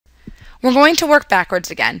We're going to work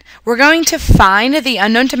backwards again. We're going to find the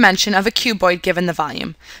unknown dimension of a cuboid given the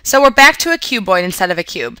volume. So we're back to a cuboid instead of a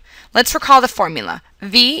cube. Let's recall the formula.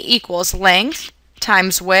 V equals length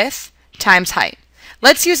times width times height.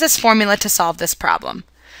 Let's use this formula to solve this problem.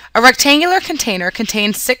 A rectangular container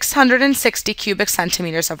contains 660 cubic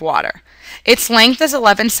centimeters of water. Its length is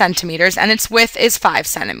 11 centimeters and its width is 5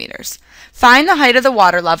 centimeters. Find the height of the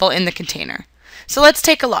water level in the container. So let's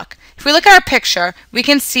take a look. If we look at our picture, we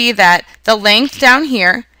can see that the length down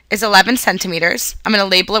here is 11 centimeters. I'm going to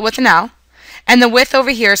label it with an L. And the width over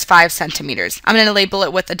here is 5 centimeters. I'm going to label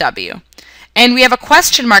it with a W. And we have a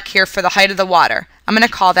question mark here for the height of the water. I'm going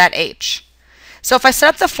to call that H. So if I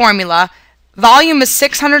set up the formula, volume is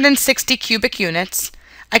 660 cubic units.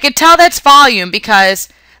 I could tell that's volume because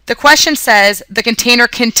the question says the container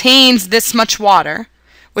contains this much water,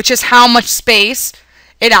 which is how much space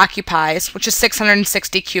it occupies, which is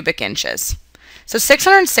 660 cubic inches. So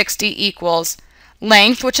 660 equals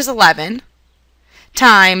length, which is 11,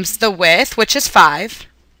 times the width, which is 5,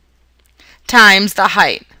 times the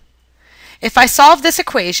height. If I solve this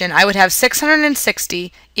equation, I would have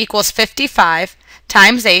 660 equals 55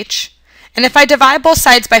 times h, and if I divide both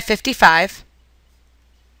sides by 55,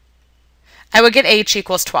 I would get h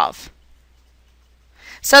equals 12.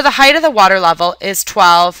 So the height of the water level is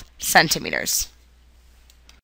 12 centimeters.